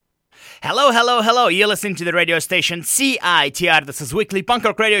Hello, hello, hello. You're listening to the radio station CITR. This is weekly punk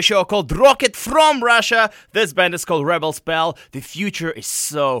rock radio show called Rocket from Russia. This band is called Rebel Spell. The future is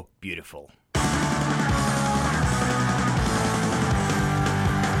so beautiful.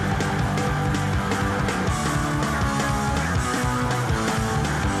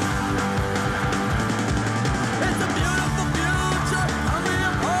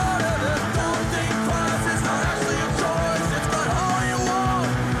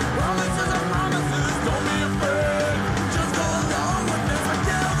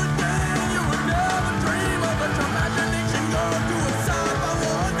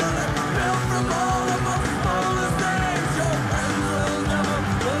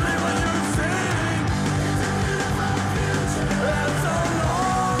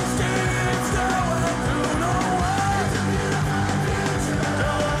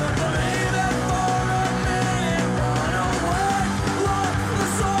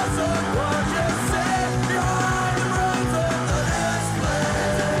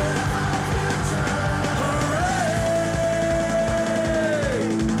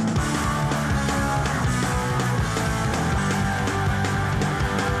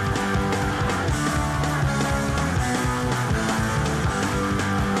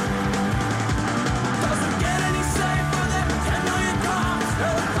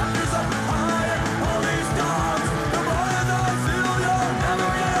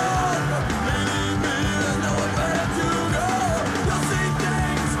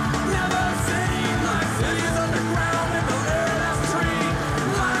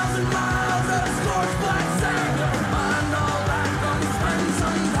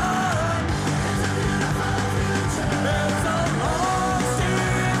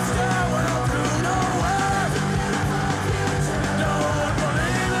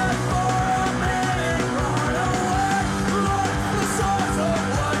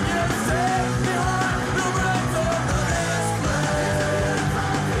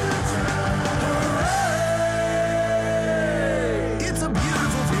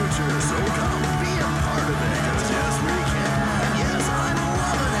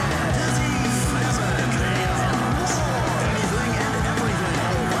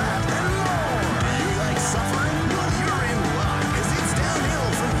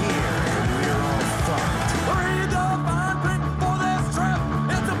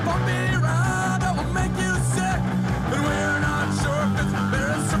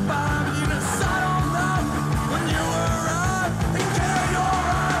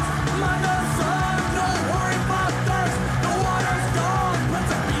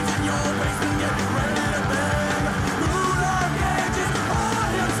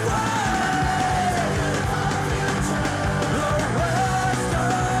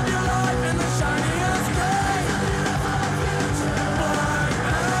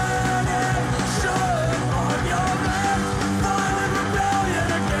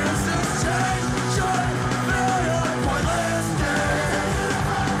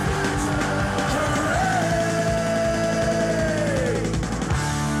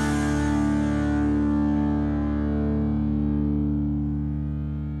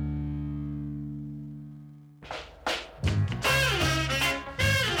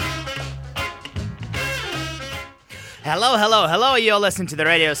 Hello, hello, hello. You're listening to the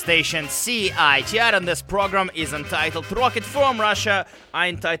radio station CITR, and this program is entitled Rocket from Russia. I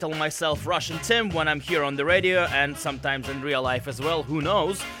entitle myself Russian Tim when I'm here on the radio and sometimes in real life as well, who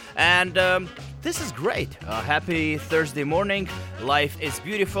knows. And this is great. Happy Thursday morning. Life is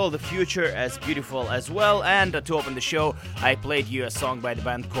beautiful. The future is beautiful as well. And to open the show, I played you a song by the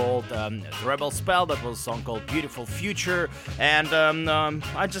band called Rebel Spell. That was a song called Beautiful Future. And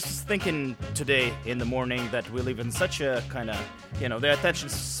I just was thinking today in the morning that we live in such a kind of, the attention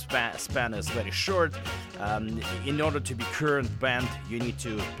span is very short. In order to be current band, you need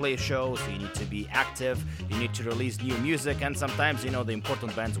to play shows, you need to be active, you need to release new music, and sometimes, the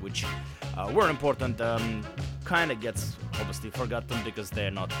important bands which were important kind of gets obviously forgotten because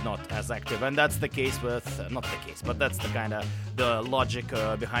they're not as active, and that's the case with not the case, but that's the kind of the logic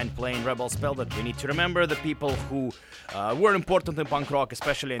behind playing Rebel Spell, that we need to remember the people who were important in punk rock,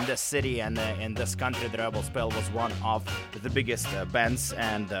 especially in this city and in this country. The Rebel Spell was one of the biggest bands,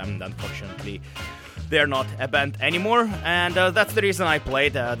 and unfortunately they're not a band anymore, and that's the reason I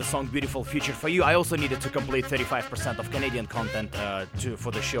played the song Beautiful Future for you. I also needed to complete 35% of Canadian content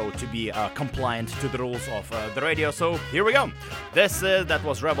for the show to be compliant to the rules of the radio, so here we go. That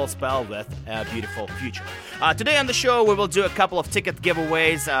was Rebel Spell with Beautiful Future. Today on the show we will do a couple of ticket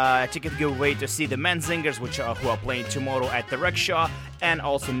giveaways. Ticket giveaway to see the Menzingers, who are playing tomorrow at the Rickshaw, and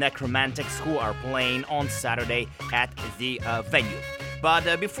also Necromantics, who are playing on Saturday at the venue.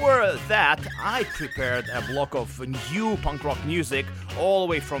 But before that, I prepared a block of new punk rock music all the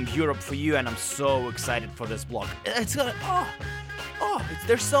way from Europe for you, and I'm so excited for this block. It's gonna,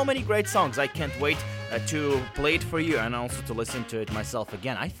 there's so many great songs. I can't wait to play it for you and also to listen to it myself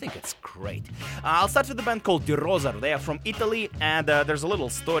again. I think it's great. I'll start with a band called Di Roser. They are from Italy, and there's a little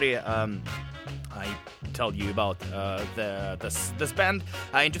story I tell you about this band.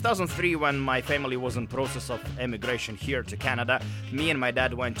 In 2003, when my family was in process of immigration here to Canada, me and my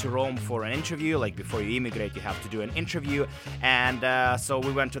dad went to Rome for an interview. Like, before you immigrate, you have to do an interview, and so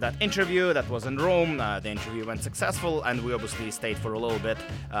we went to that interview. That was in Rome. The interview went successful, and we obviously stayed for a little bit,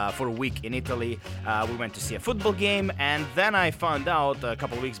 for a week in Italy. We went to see a football game, and then I found out a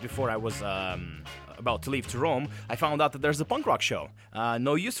couple of weeks before I was about to leave to Rome, I found out that there's a punk rock show.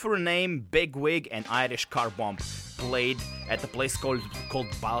 No Use for a Name, Big Wig, and Irish Car Bomb played at a place called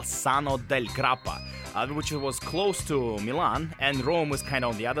Balsano del Grappa, which was close to Milan, and Rome was kind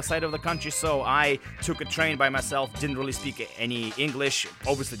of on the other side of the country, so I took a train by myself, didn't really speak any English,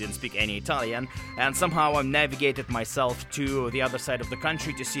 obviously didn't speak any Italian, and somehow I navigated myself to the other side of the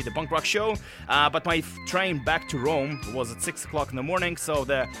country to see the punk rock show, but my train back to Rome was at 6 o'clock in the morning, so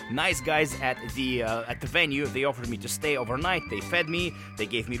the nice guys at the venue, they offered me to stay overnight. They fed me, they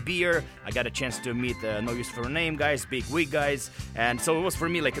gave me beer, I got a chance to meet No Use for a Name guys, Big Wig guys, and so it was for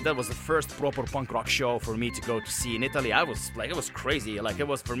me, like, that was the first proper punk rock show for me to go to see in Italy. I was like, it was crazy, like, it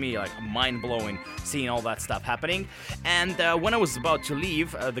was for me like mind-blowing seeing all that stuff happening. And when I was about to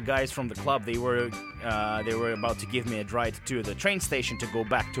leave, the guys from the club, they were about to give me a ride to the train station to go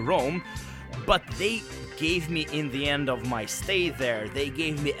back to Rome, but they gave me, in the end of my stay there, they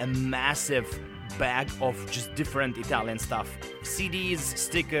gave me a massive bag of just different Italian stuff. CDs,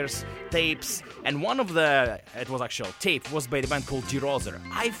 stickers, tapes, and one of it was actual tape, was by the band called Di Roser.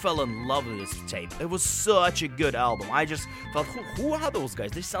 I fell in love with this tape. It was such a good album. I just thought, who are those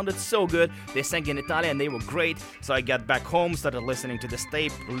guys? They sounded so good. They sang in Italian, they were great. So I got back home, started listening to this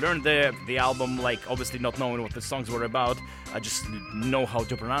tape, learned the album, like, obviously not knowing what the songs were about. I just know how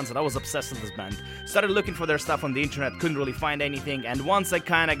to pronounce it. I was obsessed with this band. Started looking for their stuff on the internet, couldn't really find anything, and once I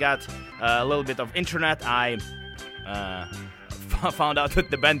kind of got a little bit of internet, I found out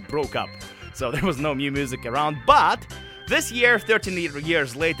that the band broke up, so there was no new music around. But this year, 13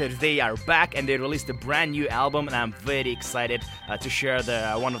 years later, they are back and they released a brand new album, and I'm very excited to share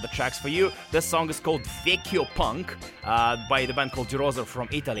one of the tracks for you. This song is called Vecchio Punk by the band called Di Roser from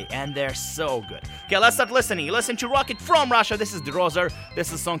Italy, and they're so good. Okay, let's start listening. You listen to Rocket from Russia. This is Di Roser. This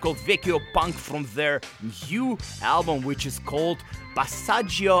is a song called Vecchio Punk from their new album, which is called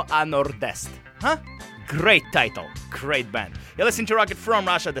Passaggio a Nord-Est. Huh? Great title. Great band. You listen to Rocket from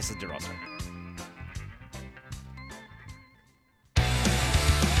Russia. This is Di Roser.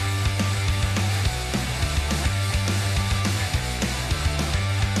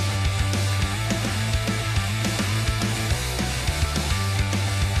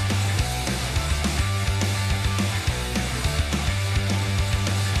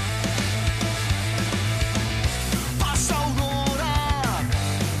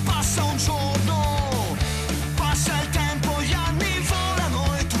 Passa il tempo, gli anni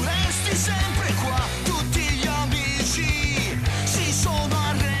volano e tu resti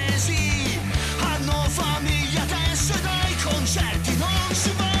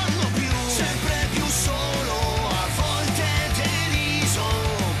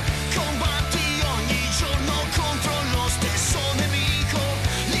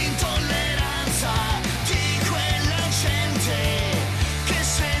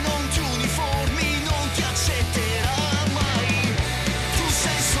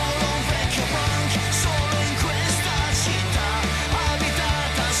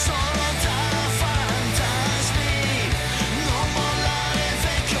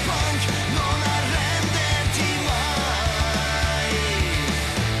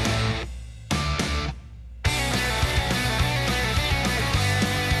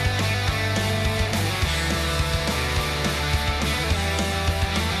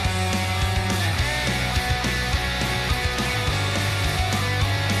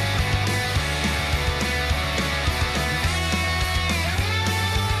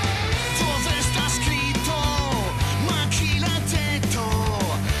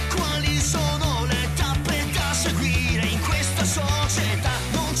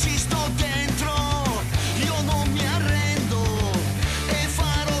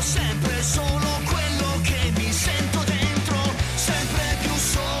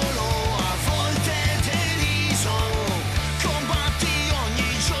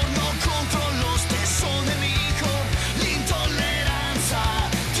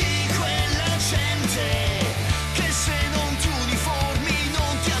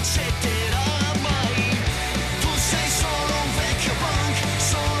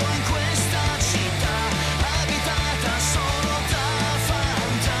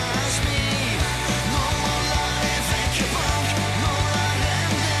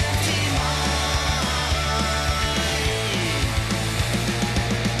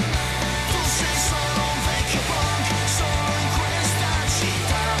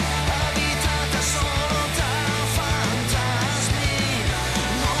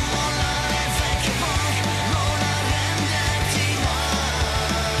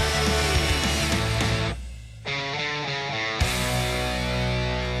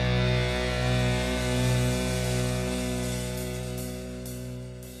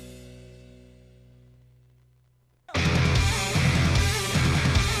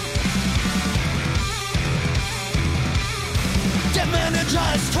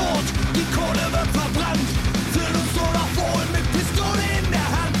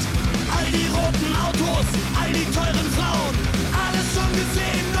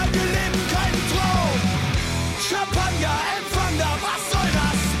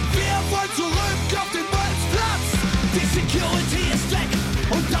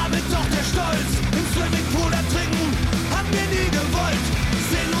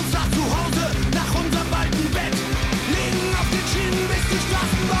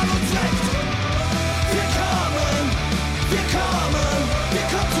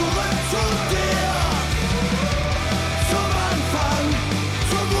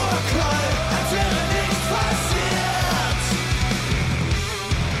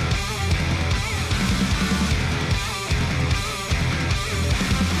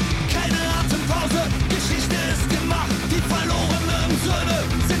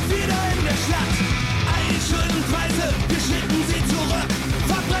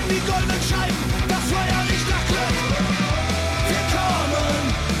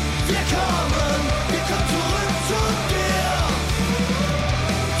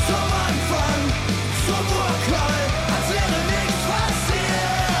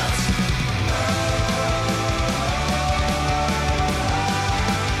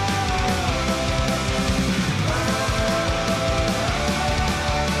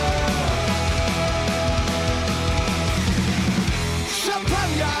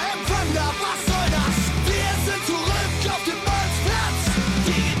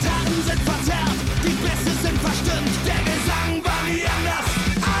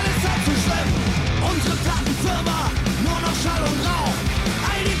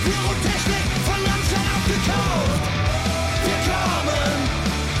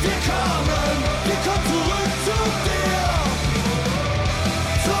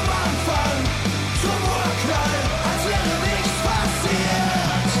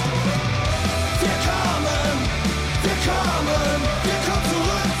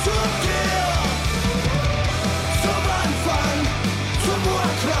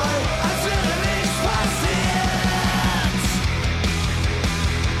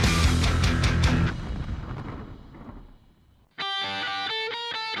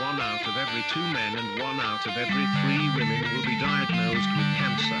out of every 2 men and 1 out of every 3 women will be diagnosed with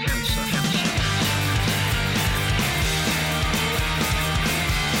cancer.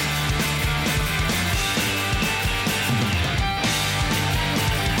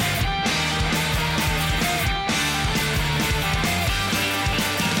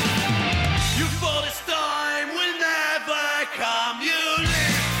 You thought this time will never come. You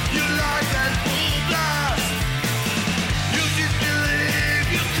live your life at full blast. You did believe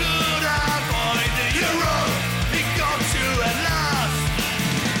you could avoid it. You're wrong, it got you at last.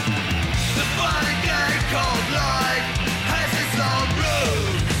 The funny game called life has its own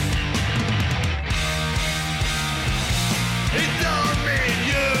rules. It don't mean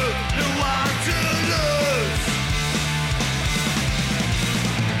you don't want to lose.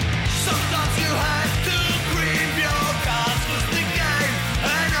 Sometimes you have to cream your cards, 'cause the game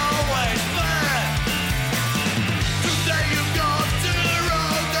ain't always fair. Today you got to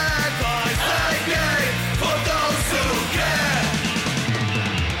roll the dice, a game for those who care.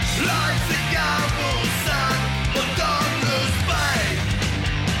 Life's a gamble, son, but don't lose faith.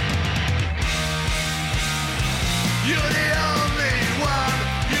 You're the only one,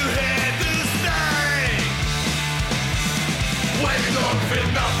 you're here to stay. When you don't feel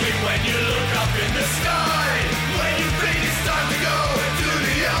nothing, when you look up in the sky, when you think it's time to go to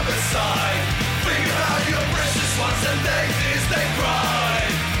the other side, think about your precious ones and they cry.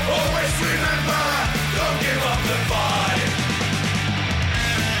 Always remember, don't give up the fight.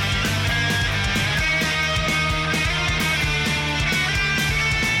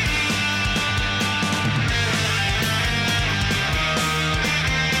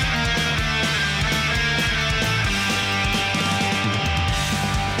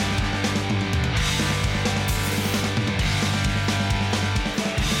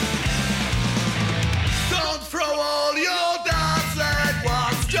 Don't throw all your darts at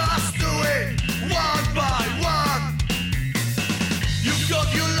once, just do it one by one. You've got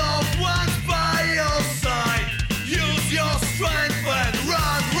your loved ones by your side. Use your strength and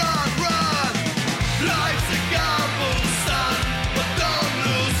run, run, run. Life's a gamble, son, but don't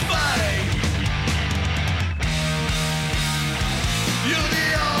lose faith. You're the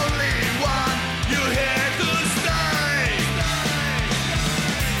only one, you're here to stay.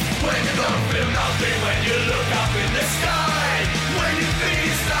 When you don't feel nothing, when you look up in the sky, when you think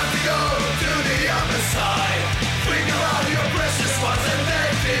it's time to go to the other side, think about your precious ones and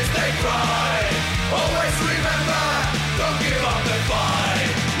they cry. Always remember, don't give up the fight.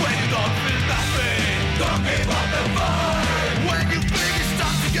 When you don't feel nothing, don't give up the fight. When you think it's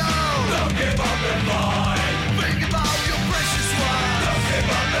time to go, don't give up the fight. Think about your precious ones, don't give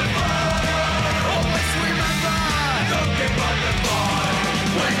up the fight. Always remember, don't give up the fight.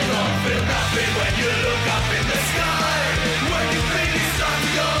 When you don't feel nothing, when you look up in the sky, when you think it's time to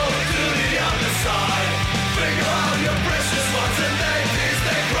go to the other side, think about your precious ones and they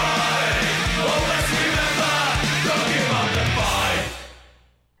cry. Always remember, don't give up the fight.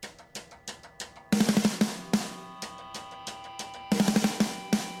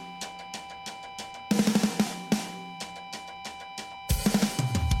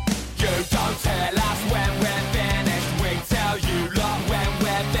 You don't tell us when we're finished, we tell you lot when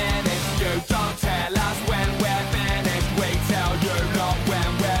we're finished. You don't tell us when we're finished, we tell you lot when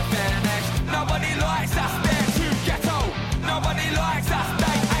we're finished. Nobody likes us, they're too ghetto. Nobody likes us,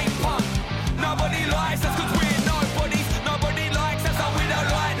 they ain't punk. Nobody likes us 'cause we're nobodies. Nobody likes us and we don't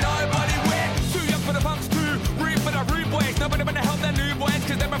like nobody. We're too young for the punks, too rude for the rude boys. Nobody wanna help their new boys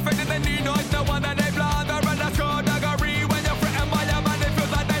 'cause they're afraid of their new noise. No one that they blather and that's called nuggery. When you're threatened by your man, it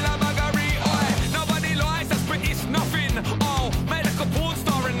feels like they love muggery. Oi, nobody likes us, but it's nothing. Oh, made like a porn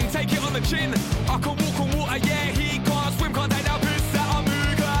star and take it on the chin. I can walk on water, yeah, he can't swim, can't take that piss out of me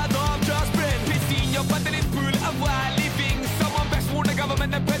 'cause I've just been pissing your butt in this pool of wild living. Someone best warn the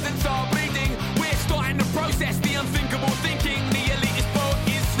government, the peasants are bleeding. We're starting to process the unthinkable thinking. The elitist boat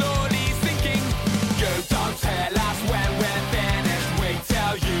is slowly sinking. You don't tell us when we're finished, we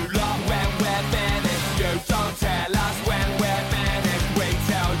tell you lot when we're finished. You don't tell us when we're finished, we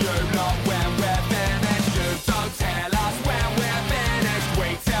tell you lot when we're finished. You don't tell us when we're finished, we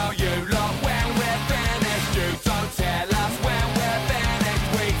tell you lot when we're finished. You don't tell us when we're finished,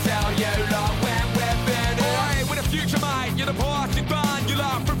 we tell you lot when we're finished. Oi, we're the future, mate, you're the past, you're done. You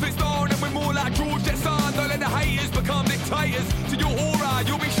laugh from Flintstone and we're more like George Jetson. Don't let the haters become dictators to your aura.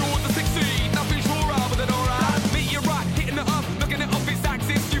 You'll be sure to succeed, nothing surer with an aura. Meet you right, hitting it up, looking it off its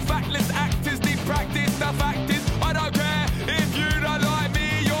axis. You factless actors need practice. The fact is, I don't care if you don't like me.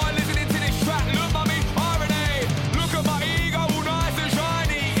 You're listening to this track. Look, mummy, irony. Look at my ego, all nice and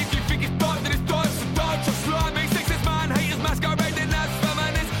shiny. If you think it's dope, then it's dope, so don't just slide me. Sexist man, haters masquerading as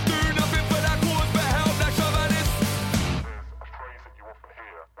feminists. Do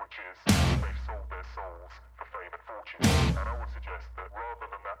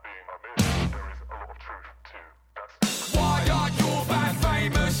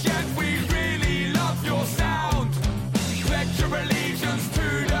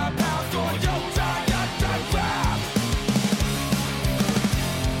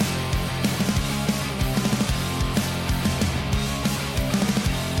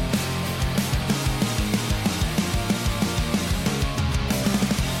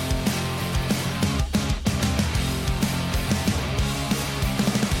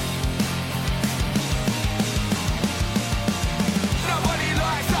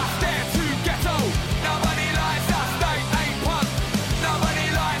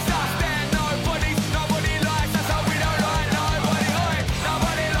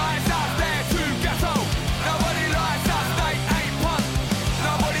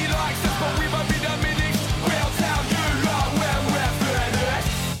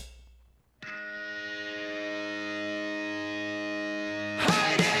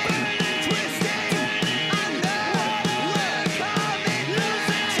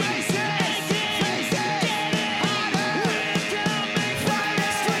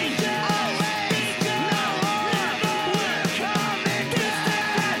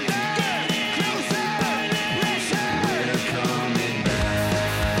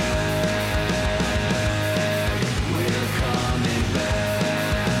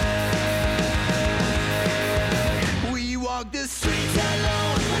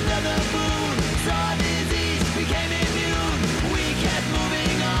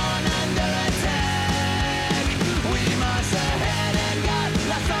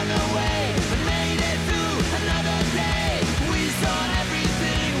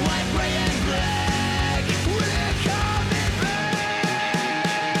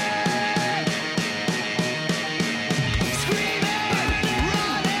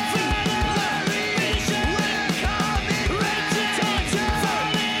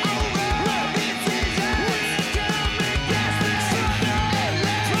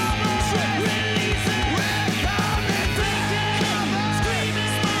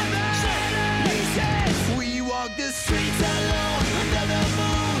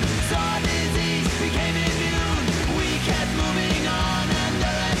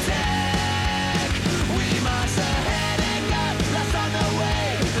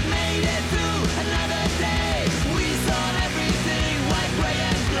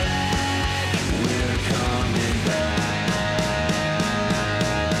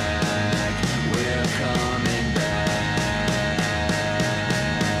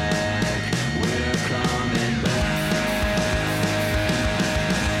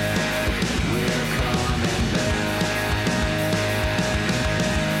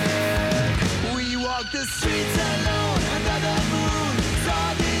the streets alone under the moon.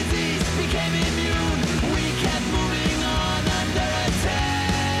 Saw disease, became immune. We kept moving on under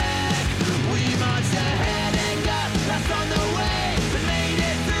attack. We marched ahead and got lost on the way, but made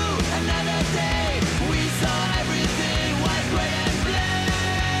it through another day. We saw everything white, gray, and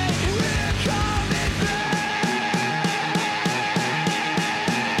black. We're coming back.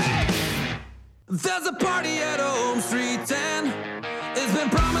 There's a party at Home Street 10. It's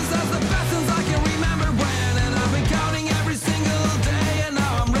been promised as the best since I can remember when. And I've been counting every single day, and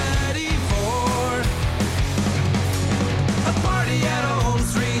now I'm ready for a party at Home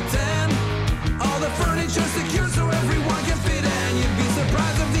Street 10. All the furniture secured so everyone can fit in. You'd be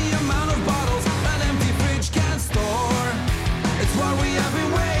surprised at the amount of bottles an empty fridge can store. It's what we have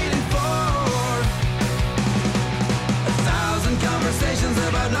been waiting for. 1,000 conversations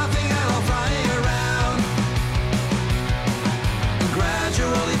about nothing at all flying around.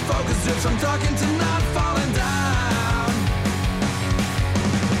 Gradually focus drifts from talking to not falling down.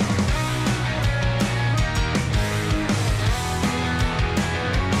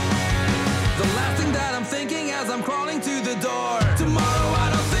 The last thing that I'm thinking as I'm crawling to the door. Tomorrow I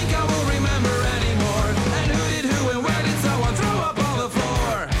don't think I will remember anymore. And who did who and where did someone throw up on the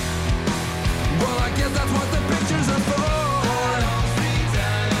floor? Well, I guess that's what the pictures are for.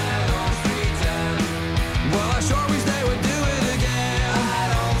 Well, I sure wish they would do it again.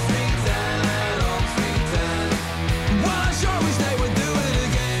 Well, I sure wish they would do it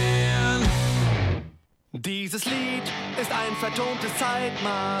again. Dieses Lied ist ein vertontes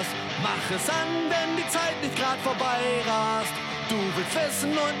Zeitmaß. Mach es an, wenn die Zeit nicht grad vorbei rast. Du willst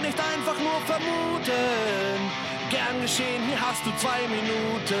wissen und nicht einfach nur vermuten. Gern geschehen, hier hast du 2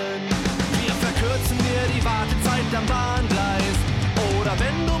 Minuten. Wir verkürzen dir die Wartezeit am Bahngleis. Oder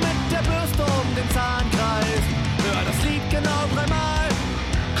wenn du mit der Bürste um den Zahn kreist. Hör das Lied genau 3-mal,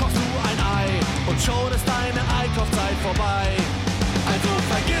 kochst du ein Ei und schon ist deine Einkaufszeit vorbei. Also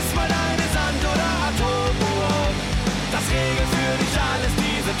vergiss mal deine Sand- oder Atomuhr. Das regelt für dich alles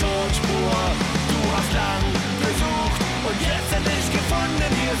diese Tonspur. Du hast lang gesucht und jetzt endlich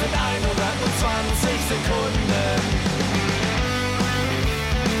gefunden. Hier sind 120 Sekunden.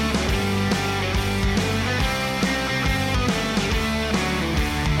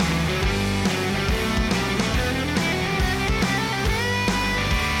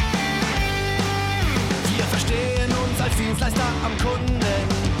 Wir verstehen uns als Dienstleister am Kunden.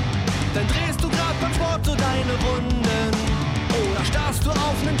 Dann drehst du grad beim Sport so deine Runden. Oder starrst du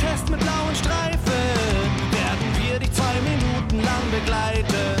auf nen Test mit blauen Streifen. Werden wir dich 2 Minuten lang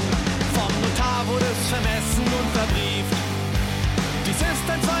begleiten. Vom Notar wurde es vermessen und verbrieft. Dies ist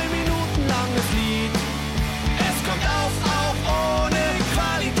ein 2 Minuten langes Lied. Es kommt auf, auch ohne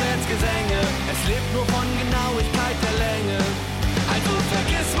Qualitätsgesänge. Es lebt nur von Genauigkeit der Länge. Also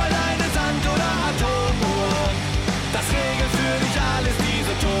vergiss mal deine Sand- oder Atomuhr. Das regelt für dich alles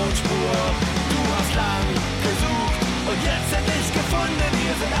diese Tonspur. Du hast lang gesucht und jetzt endlich gefunden.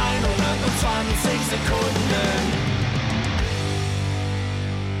 Hier sind 120 Sekunden.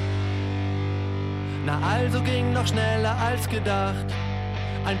 Na also ging noch schneller als gedacht.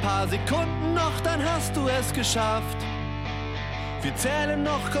 Ein paar Sekunden noch, dann hast du es geschafft. Wir zählen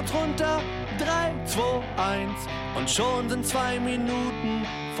noch kurz runter. 3, 2, 1 und schon sind 2 Minuten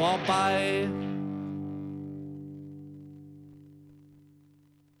vorbei.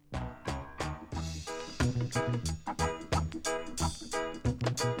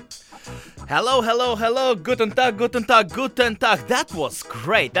 Hello, hello, hello, guten Tag, guten Tag, guten Tag. That was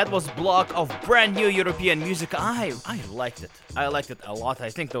great. That was block of brand new European music. I liked it. I liked it a lot. I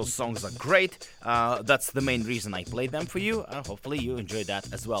think those songs are great. That's the main reason I played them for you. Hopefully you enjoyed that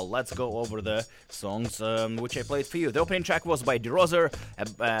as well. Let's go over the songs which I played for you. The opening track was by DeRoser,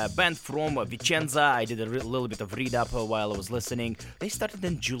 a band from Vicenza. I did a little bit of read-up while I was listening. They started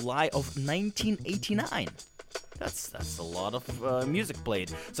in July of 1989. That's a lot of music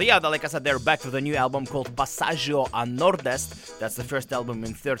played. So yeah, like I said, they're back with a new album called Passaggio a Nord-Est. That's the first album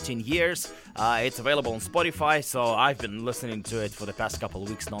in 13 years. It's available on Spotify, so I've been listening to it for the past couple of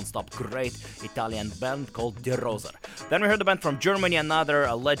weeks non-stop. Great Italian band called DeRoser. Then we heard a band from Germany, another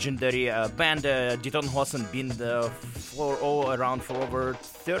legendary band, Die Toten Hosen, been around for over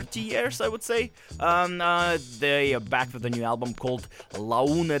 30 years, I would say. They are back with a new album called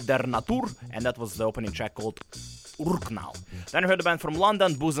Laune der Natur, and that was the opening track called Urknall. Then we heard a band from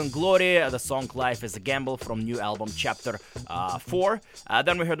London, Booze and Glory, the song Life is a Gamble from new album Chapter 4.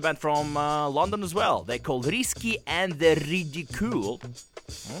 Then we heard a band from London as well. They called Risky and the Ridicule.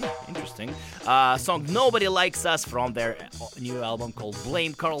 Interesting. Song Nobody Likes Us from their new album called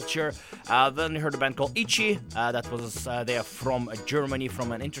Blame Culture. Then we heard a band called Itchy. That was they are from Germany,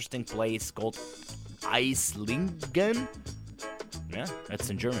 from an interesting place called Eislingen. Yeah, that's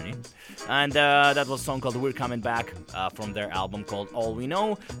in Germany. And that was a song called We're Coming Back from their album called All We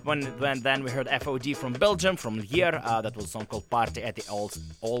Know. Then we heard FOD from Belgium, from Lier. That was a song called Party at the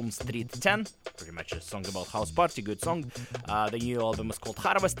Olm Street 10. Pretty much a song about house party, good song. The new album is called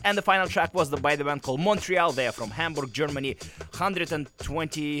Harvest. And the final track was by the band called Montreal. They are from Hamburg, Germany.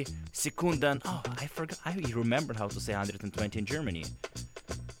 120 Sekunden. Oh, I forgot. I remembered how to say 120 in Germany.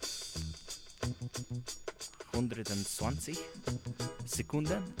 120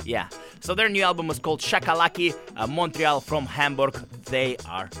 Sekunden? Yeah. So their new album was called Shakalaki, Montreal from Hamburg. They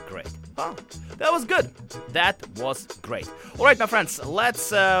are great. Oh, that was good. That was great. Alright, my friends,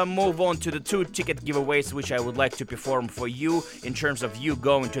 let's move on to the 2 ticket giveaways which I would like to perform for you in terms of you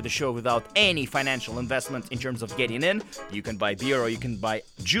going to the show without any financial investment in terms of getting in. You can buy beer or you can buy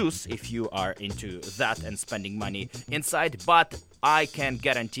juice if you are into that and spending money inside, but I can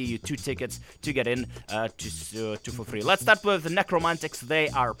guarantee you 2 tickets to get in to for free. Let's start with the Necromantics. They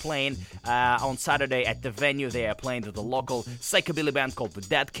are playing on Saturday at the venue. They are playing with the local psychobilly band called the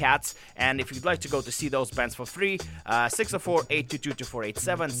Dead Cats. And if you'd like to go to see those bands for free,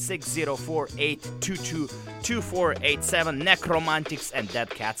 604-822-2487, 604-822-2487. Necromantics and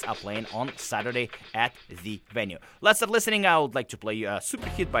Dead Cats are playing on Saturday at the venue. Let's start listening. I would like to play you a super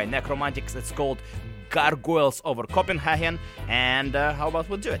hit by Necromantics. It's called Gargoyles over Copenhagen. And how about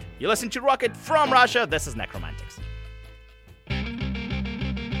we'll do it? You listen to Rocket from Russia. This is Necromantics.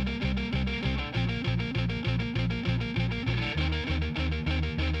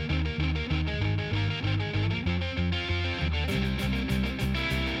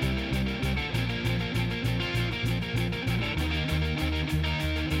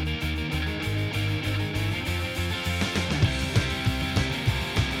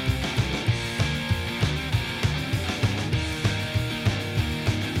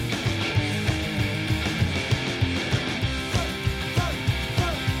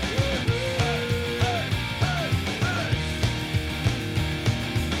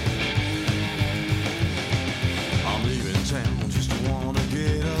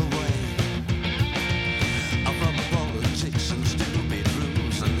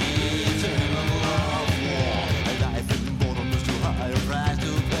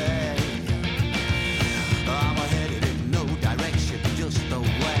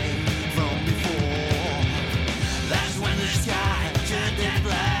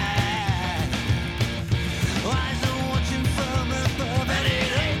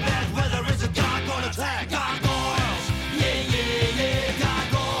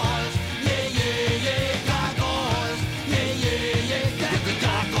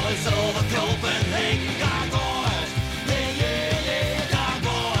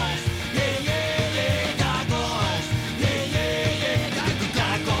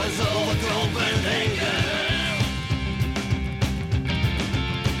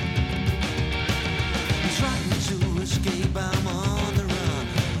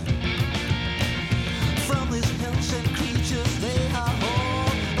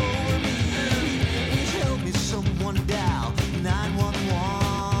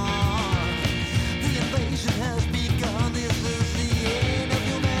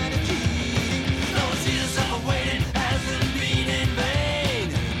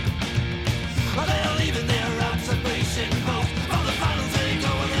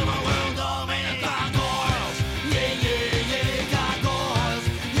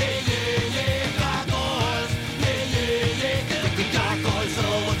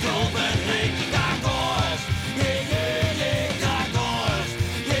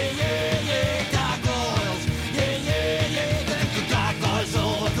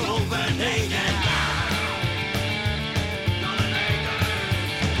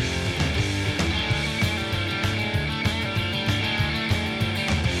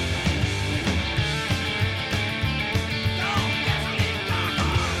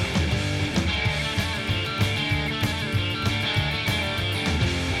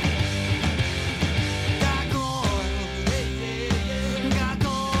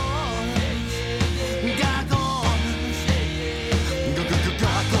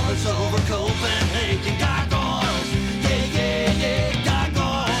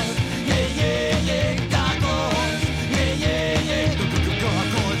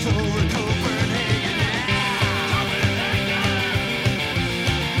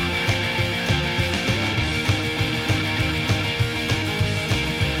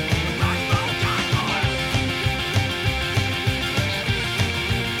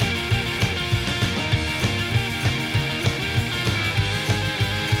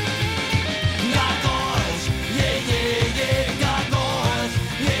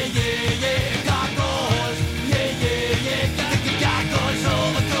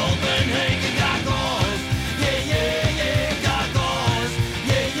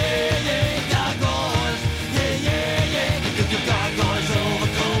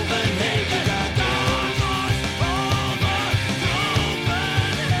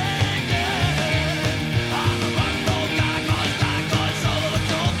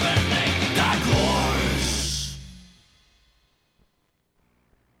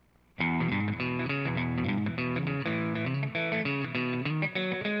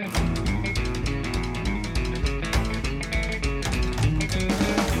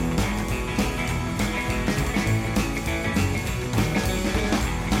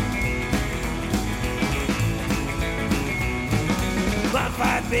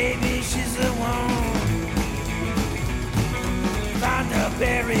 baby, she's the one. Found her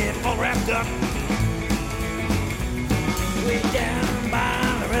buried, all wrapped up, way down by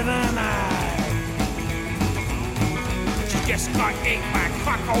the river Nile. She just got ate by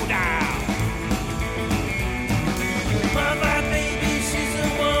crocodile. Mother, baby, she's the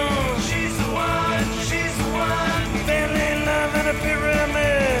one. She's the one. She's the one. Fell in love in a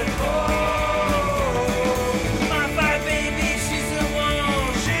pyramid. Mother, baby, she's the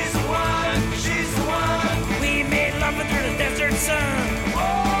one. She's the one. She's the one. We made love under the desert sun.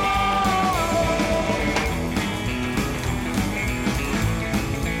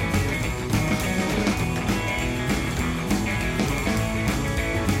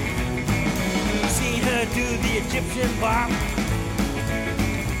 Do the Egyptian bop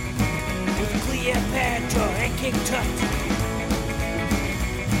with Cleopatra and King Tut.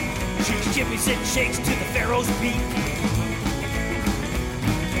 She shimmies and shakes to the Pharaoh's beat,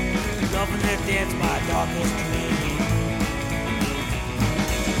 loving to dance my darkest dream.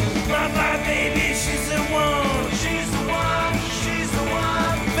 My baby, she's the one. She's the one. She's the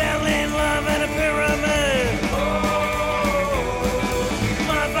one. Fell in love in a pyramid.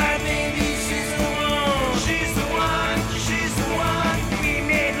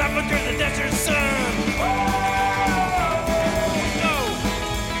 Under the desert sun.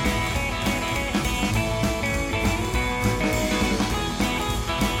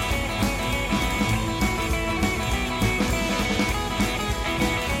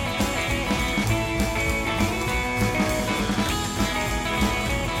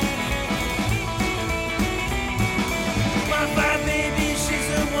 My baby, she's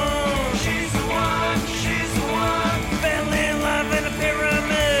the one. She's the one. She's the one. Fell in love in a pyramid.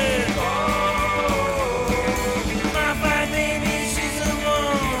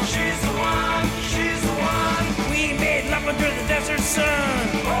 Under the desert sun.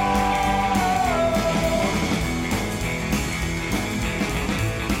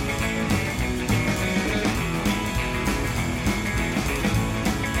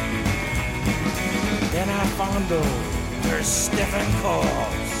 Then I fondle her stiffened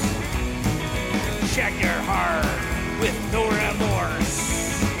calls, check your heart with no remorse.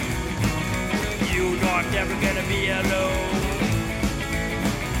 You not ever gonna be alone,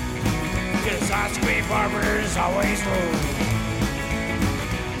 'cause Osprey barbers always rule.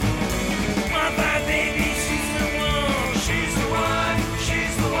 My baby, she's the one. She's the one.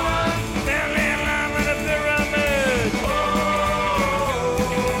 She's the one. Fell in love in a pyramid.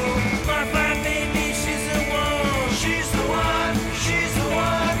 My baby, she's the one. She's the one. She's the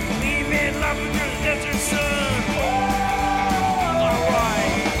one. We made love under the desert sun. All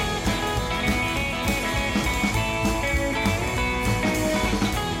right.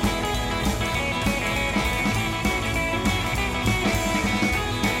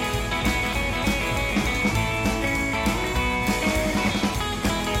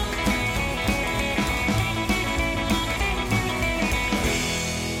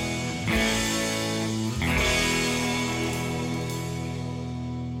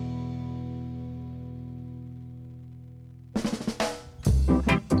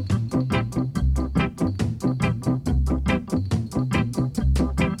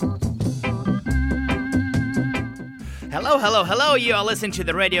 Hello, you are listening to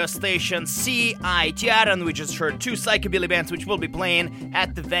the radio station CITR, and we just heard two psychobilly bands which will be playing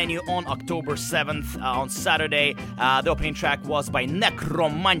at the venue on October 7th on Saturday. The opening track was by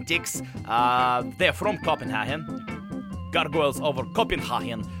Necromantics. They're from Copenhagen. Gargoyles over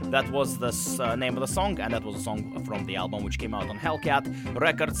Copenhagen. That was the name of the song, and that was a song from the album which came out on Hellcat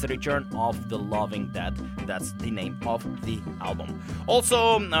Records, Return of the Loving Dead. That's the name of the album.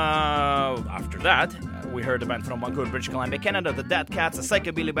 Also, after that, we heard a band from Vancouver, British Columbia, Canada, the Dead Cats, a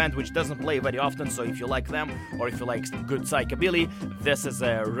psychobilly band which doesn't play very often, so if you like them, or if you like good psychobilly, this is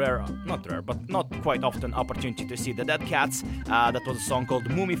a not rare, but not quite often opportunity to see the Dead Cats. That was a song called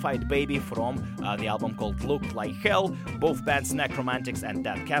Mummified Baby from the album called Look Like Hell. Both bands, Necromantics and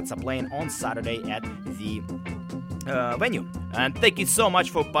Dead Cats, are playing on Saturday at the venue. And thank you so much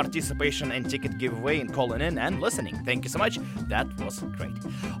for participation and ticket giveaway and calling in and listening. Thank you so much. That was great.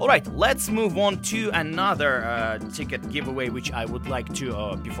 All right, let's move on to another ticket giveaway which I would like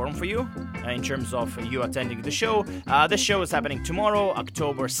to perform for you in terms of you attending the show. This show is happening tomorrow,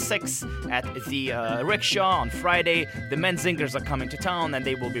 October 6th at the Rickshaw. On Friday, the Menzingers are coming to town and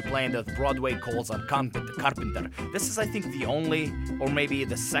they will be playing the Broadway Calls on Carpenter. This is, I think, the only or maybe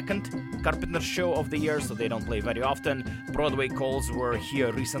the second Carpenter show of the year, so they don't play very often. Broadway Broadway Calls were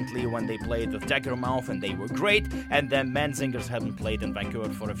here recently when they played with Dagger Mouth, and they were great. And then Menzingers haven't played in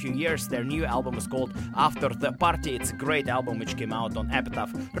Vancouver for a few years. Their new album is called After the Party. It's a great album which came out on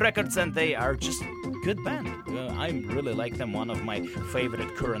Epitaph Records, and they are just good band. I really like them, one of my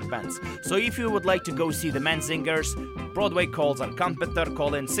favorite current bands. So if you would like to go see the Menzingers, Broadway Calls are Computer.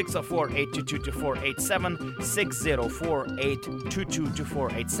 Call in 604-822-2487,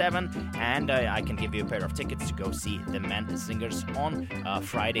 604-822-2487, and I can give you a pair of tickets to go see the Menzingers on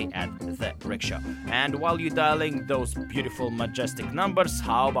Friday at the Rickshaw. And while you're dialing those beautiful, majestic numbers,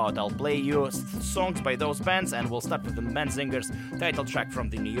 how about I'll play you songs by those bands, and we'll start with the Menzingers title track from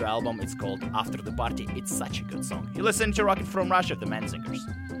the new album. It's called After the Party. It's such a good song. You listen to Rocket from Russia, the Menzingers.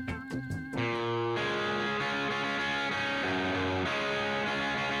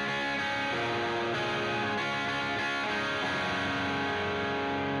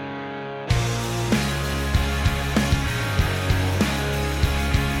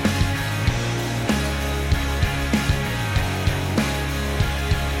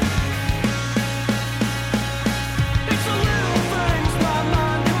 It's the little things my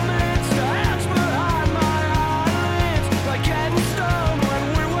mind commits, the hands behind my eyelids, like getting stoned when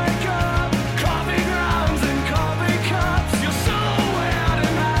we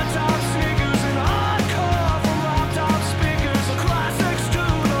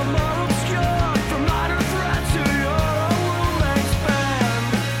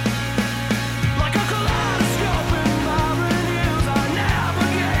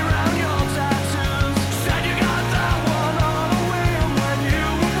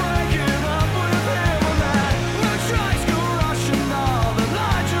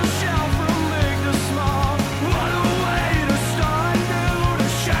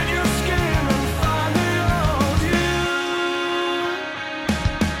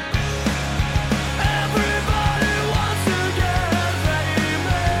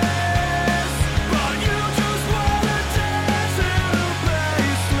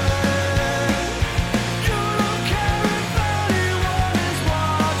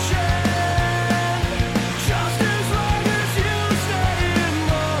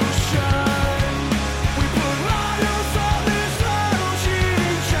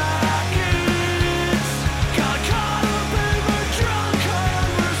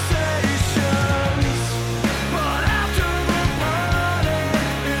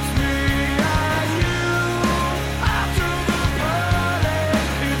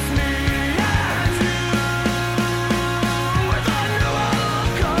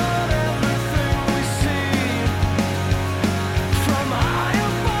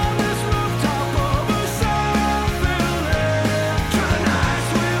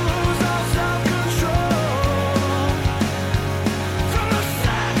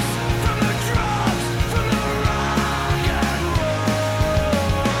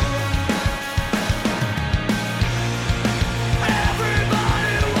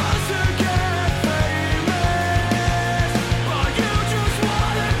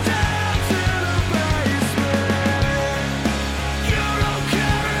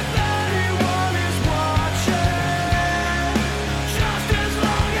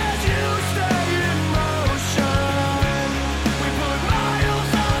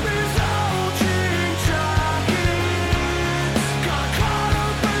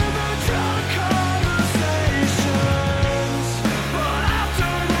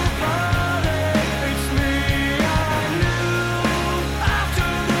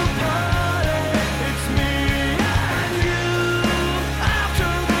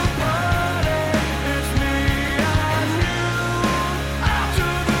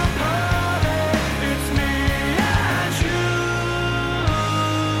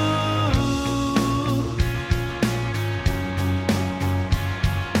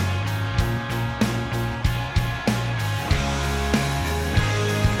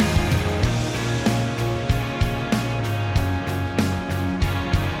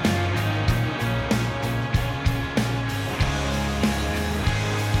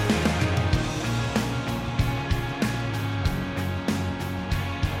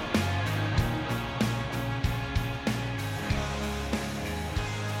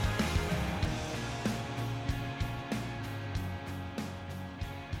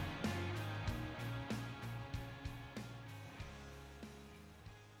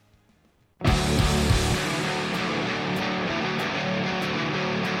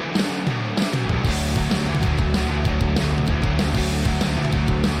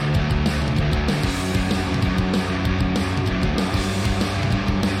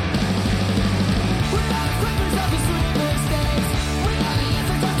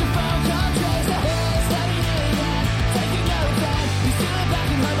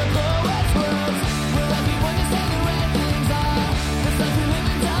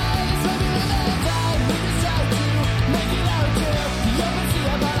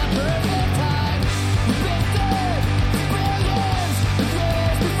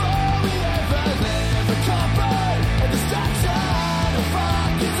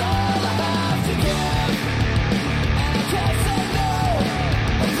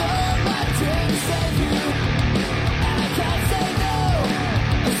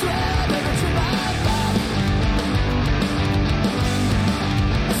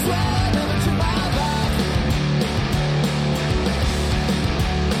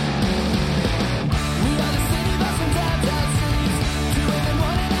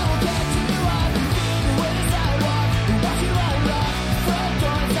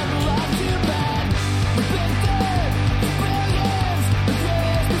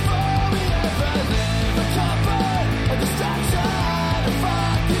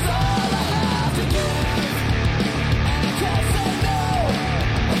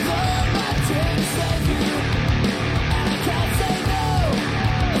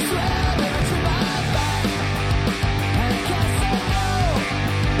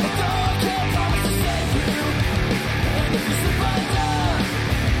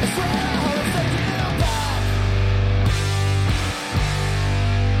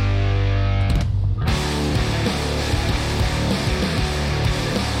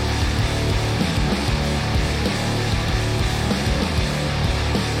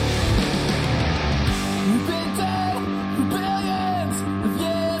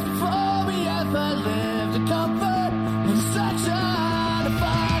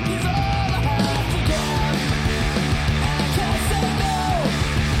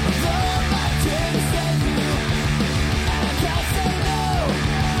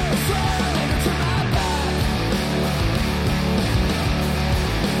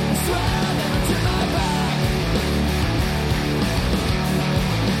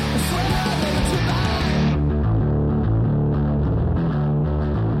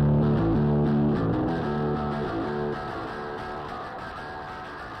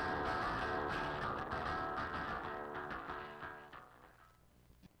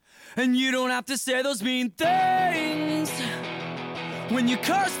And you don't have to say those mean things when you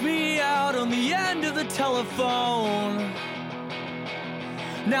curse me out on the end of the telephone.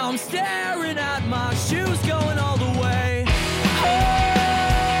 Now I'm staring at my shoes going all the way home,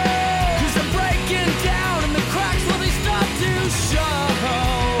 'cause I'm breaking down and the cracks, well, they start to show.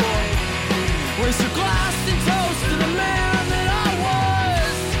 Raise your glass and toast to the man that I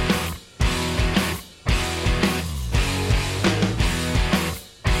was.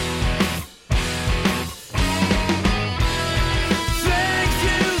 Thank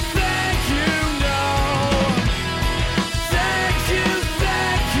you, no. Thank you,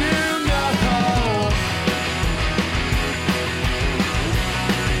 no.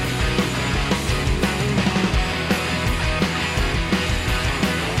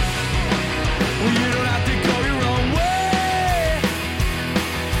 Well, you don't have to go your own way.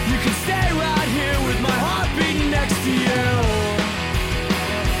 You can stay right here with my heart beating next to you.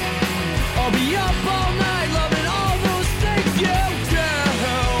 I'll be up all night loving all those things you do.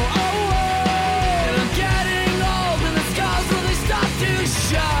 Oh, and I'm getting old and the scars, well, they start to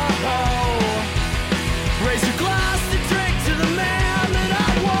show. Raise your glass to drink to the man that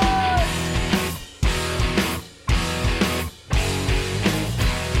I was.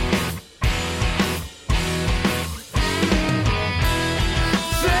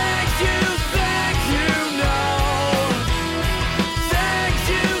 Thank you, no. Thank you, no. Thank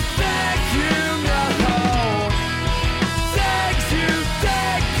you, no. Thank you,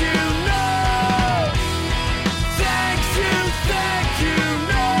 no.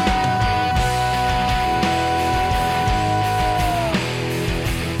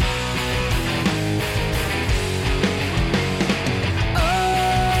 Oh,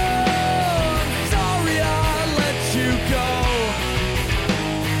 sorry I let you go.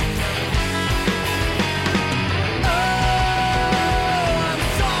 I'm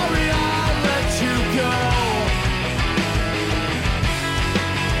sorry I let you go.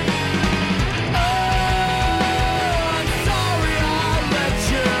 I'm sorry I let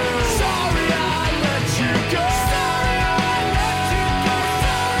you. Sorry I let you go. Sorry I let you go.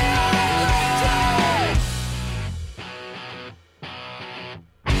 Sorry I let you.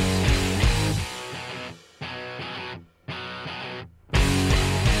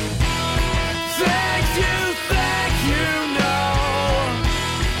 Thank you, no.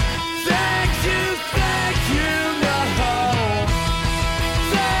 Thank you, no.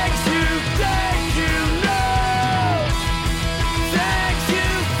 Thank you, no.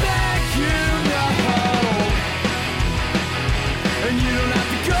 Thank you, no. And you don't have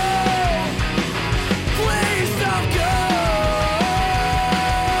to go. Please don't go.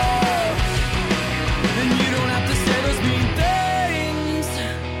 And you don't have to say those mean things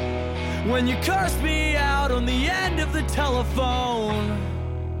when you curse me out on the end of the telephone.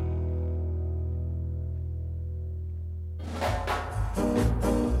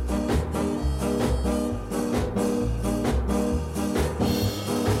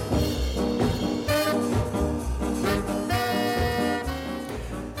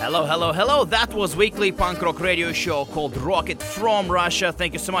 Hello. That was weekly punk rock radio show called Rocket from Russia.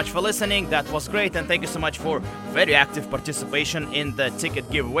 Thank you so much for listening. That was great. And thank you so much for very active participation in the ticket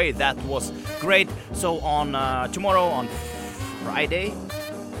giveaway. That was great. So on tomorrow, on Friday,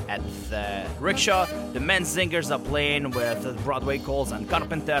 at the Rickshaw, the Menzingers are playing with Broadway Calls and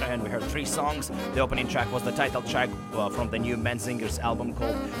Carpenter, and we heard 3 songs. The opening track was the title track from the new Menzingers album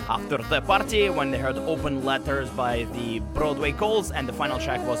called After the Party, when they heard Open Letters by the Broadway Calls, and the final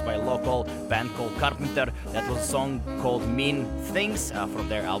track was by a local band called Carpenter. That was a song called Mean Things from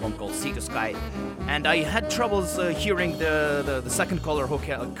their album called Sea to Sky. And I had troubles hearing the second caller who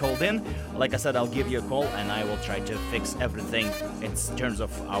called in. Like I said, I'll give you a call and I will try to fix everything in terms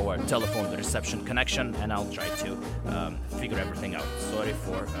of our telephone reception connection, and I'll try to figure everything out. Sorry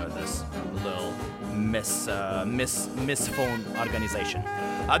for this little miss phone organization.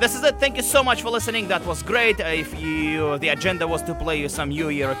 This is it. Thank you so much for listening. That was great. The agenda was to play you some new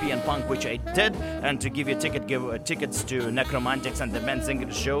European punk, which I did, and to give you tickets to Necromantics and the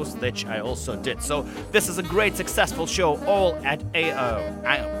Menzingers shows, which I also did. So this is a great, successful show. All at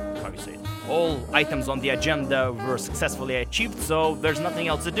how you say it? All items on the agenda were successfully achieved, so there's nothing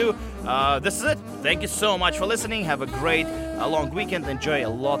else to do. This is it. Thank you so much for listening. Have a great long weekend. Enjoy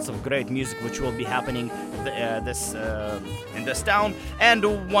lots of great music which will be happening in this town. And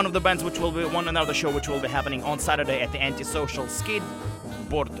one another show which will be happening on Saturday at the Antisocial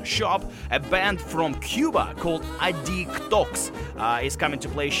Skateboard Shop. A band from Cuba called Adictox is coming to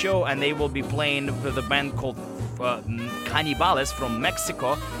play a show, and they will be playing with a band called Cannibales from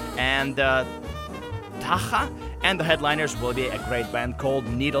Mexico, and Taja and the headliners will be a great band called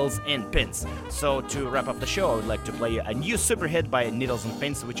Needles and Pins. So to wrap up the show, I would like to play a new super hit by Needles and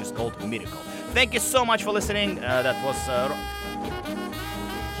Pins, which is called Miracle. Thank you so much for listening. That was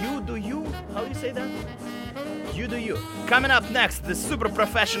You Do You? How do you say that? You Do You. Coming up next, the super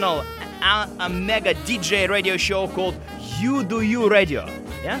professional a mega DJ radio show called You Do You Radio.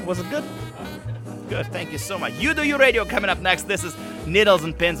 Yeah, was it good? Good, thank you so much. You Do You Radio coming up next. This is Needles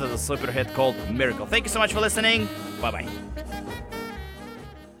and Pins with a super hit called Miracle. Thank you so much for listening. Bye-bye.